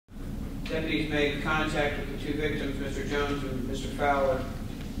Deputies made contact with the two victims, Mr. Jones and Mr. Fowler.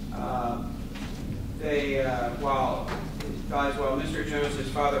 While Mr. Jones and his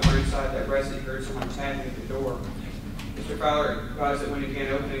father were inside that residence, he heard someone tapping at the door. Mr. Fowler advised that when he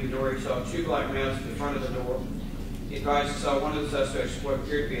began opening the door, he saw two black males at the front of the door. He advised he saw one of the suspects with what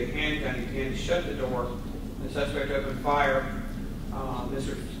appeared to be a handgun. He began to shut the door. The suspect opened fire. It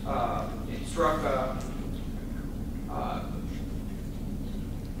struck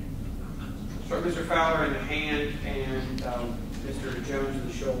Mr. Fowler in the hand and Mr. Jones in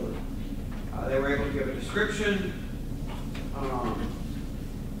the shoulder. They were able to give a description,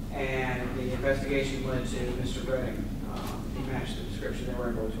 and the investigation led to Mr. Redding. He matched the description. They were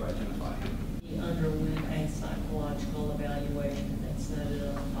able to identify him. He underwent a psychological evaluation that's noted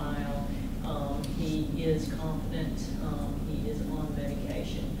on the file. He is confident. He is on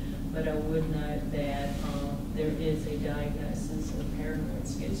medication. But I would note that there is a diagnosis of paranoid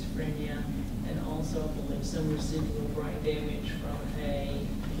schizophrenia and also, I believe, some residual brain damage from a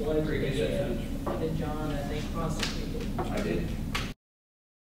blow to the head that John, I think, prosecuted. I did.